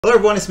Hello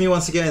everyone, it's me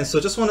once again. So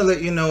just want to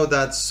let you know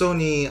that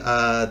Sony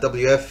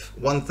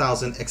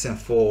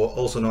WF-1000XM4,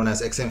 also known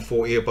as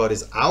XM4 earbud,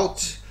 is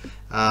out.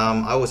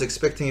 I was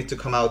expecting it to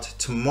come out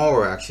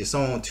tomorrow actually.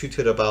 Someone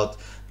tweeted about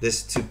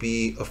this to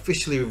be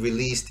officially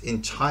released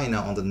in China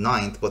on the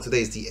 9th, but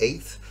today is the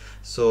 8th.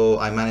 So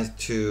I managed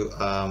to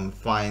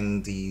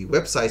find the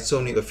website,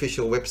 Sony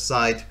official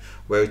website,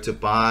 where to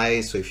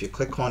buy. So if you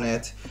click on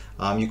it,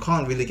 you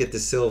can't really get the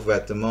silver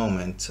at the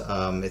moment.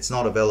 It's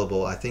not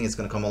available. I think it's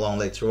going to come along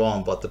later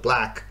on, but the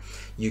black,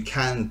 you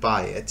can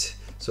buy it.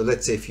 So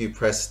let's say if you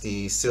press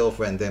the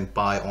silver and then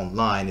buy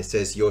online, it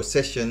says your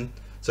selection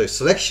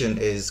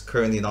is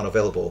currently not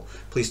available.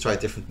 Please try a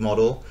different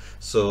model.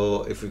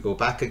 So if we go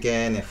back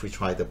again, if we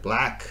try the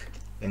black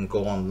and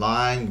go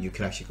online, you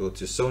can actually go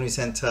to Sony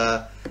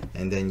Center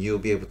and then you'll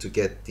be able to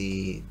get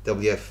the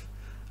the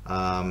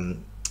XM4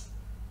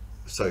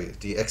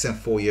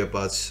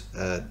 earbuds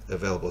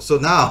available. So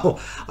now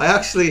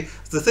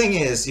the thing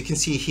is, you can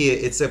see here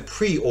it's a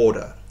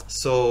pre-order.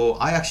 So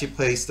I actually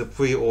placed the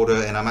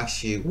pre-order and I'm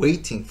actually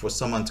waiting for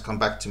someone to come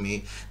back to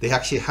me. They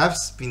actually have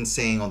been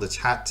saying on the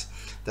chat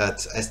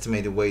that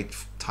estimated wait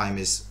time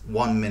is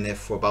 1 minute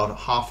for about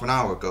half an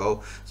hour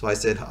ago. So I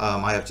said,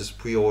 I have just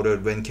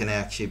pre-ordered, when can it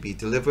actually be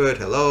delivered?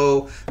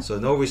 Hello. So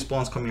no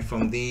response coming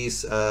from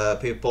these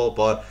people,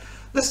 but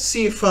let's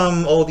see if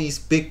all these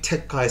big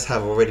tech guys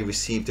have already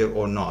received it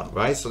or not,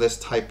 right? So let's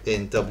type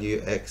in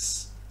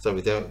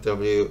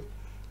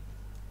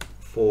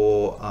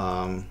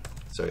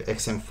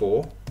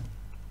XM4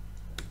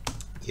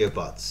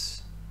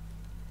 earbuds.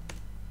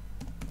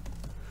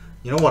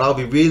 You know what, I'll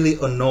be really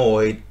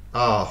annoyed.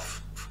 Oh,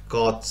 for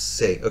God's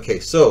sake. Okay,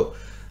 so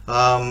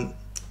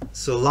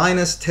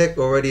Linus Tech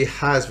already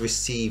has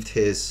received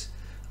his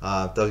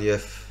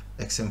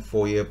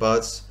WF-XM4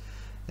 earbuds,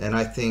 and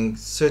I think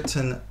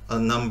a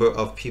number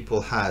of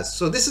people has.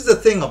 So this is the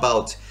thing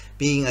about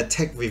being a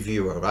tech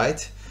reviewer,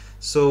 right?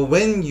 So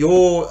when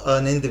you're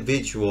an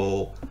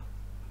individual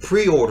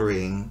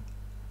pre-ordering,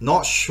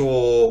 not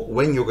sure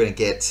when you're going to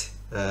get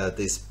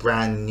this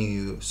brand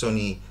new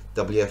Sony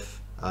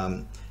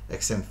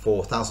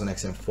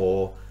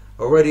WF-1000XM4,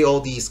 already all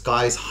these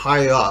guys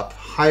higher up,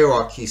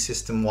 hierarchy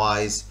system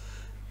wise,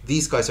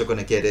 these guys are going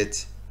to get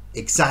it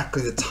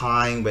exactly the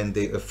time when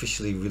they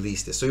officially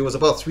released it. So it was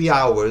about 3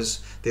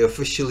 hours they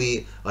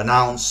officially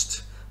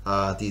announced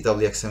the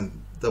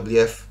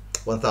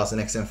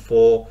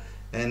WF-1000XM4,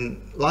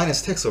 and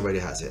Linus Tech already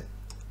has it,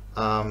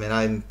 and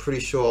I'm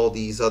pretty sure all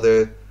these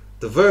The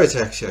Verge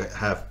actually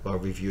have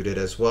reviewed it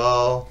as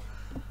well.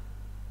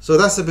 So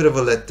that's a bit of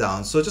a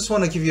letdown. So just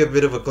want to give you a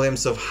bit of a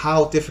glimpse of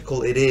how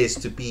difficult it is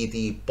to be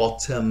the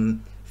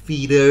bottom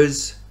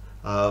feeders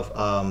of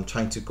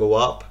trying to go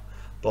up.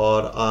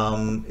 But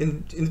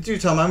in due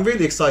time, I'm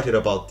really excited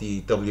about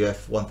the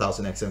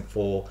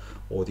WF-1000XM4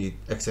 or the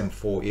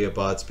XM4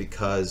 earbuds,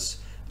 because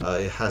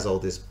it has all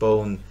this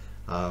bone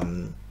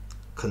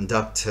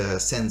conductor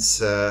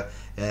sensor,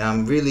 and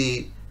I'm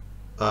really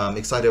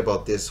excited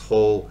about this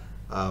whole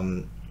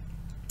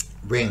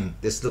ring.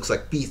 This looks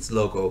like Beats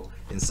logo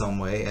in some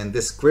way, and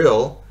this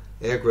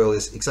air grill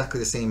is exactly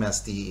the same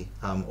as the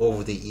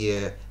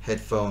over-the-ear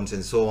headphones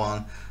and so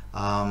on.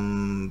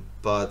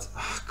 But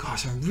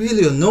gosh, I'm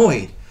really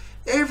annoyed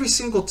every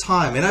single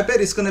time, and I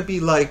bet it's going to be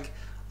like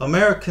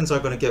Americans are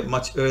going to get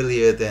much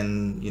earlier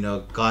than, you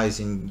know, guys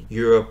in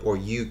Europe or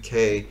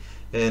UK,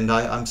 and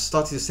I'm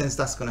starting to sense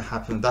that's going to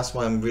happen. That's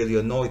why I'm really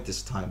annoyed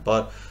this time.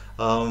 But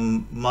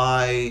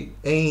my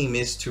aim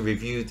is to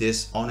review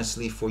this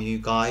honestly for you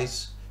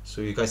guys,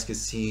 so you guys can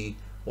see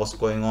what's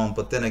going on.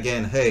 But then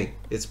again, hey,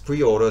 it's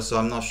pre-order, so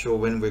I'm not sure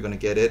when we're going to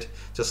get it,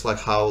 just like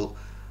how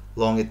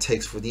long it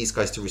takes for these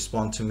guys to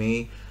respond to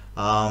me.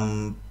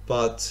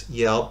 But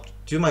yeah, I'll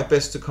do my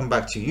best to come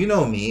back to you. You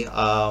know me,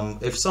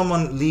 if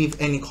someone leave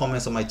any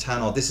comments on my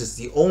channel, this is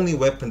the only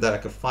weapon that I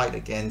could fight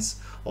against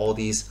all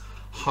these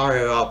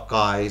higher up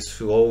guys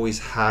who always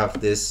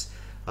have this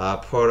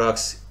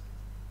products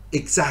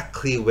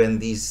exactly when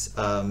these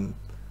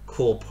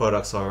cool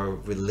products are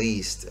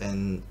released,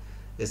 and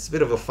it's a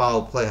bit of a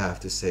foul play, I have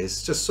to say.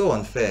 It's just so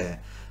unfair,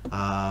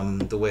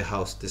 the way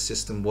how the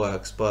system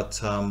works. But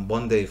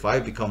one day, if I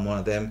become one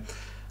of them,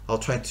 I'll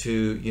try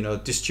to, you know,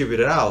 distribute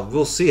it out.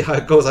 We'll see how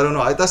it goes. I don't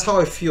know. That's how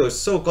I feel.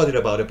 So gutted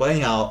about it. But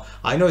anyhow,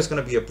 I know it's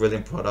going to be a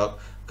brilliant product,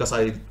 because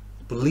I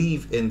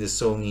believe in the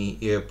Sony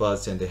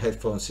earbuds and the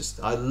headphone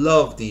system. I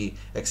love the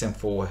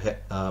XM4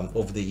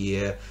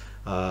 over-the-ear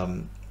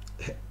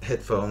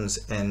headphones,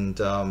 and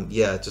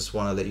yeah, just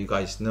want to let you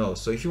guys know.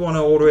 So if you want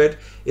to order it,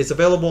 it's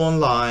available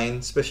online,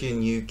 especially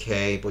in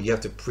UK, but you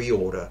have to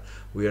pre-order.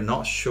 We are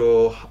not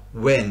sure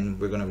when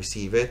we're going to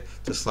receive it,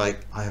 just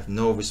like I have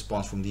no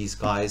response from these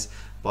guys.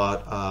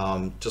 But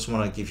just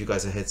want to give you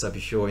guys a heads up,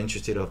 if you're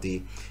interested of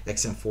the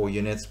XM4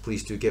 units,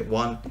 please do get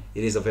one.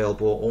 It is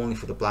available only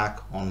for the black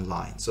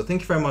online. So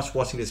thank you very much for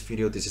watching this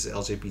video. This is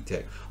LJP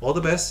Tech. All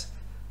the best.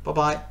 Bye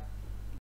bye.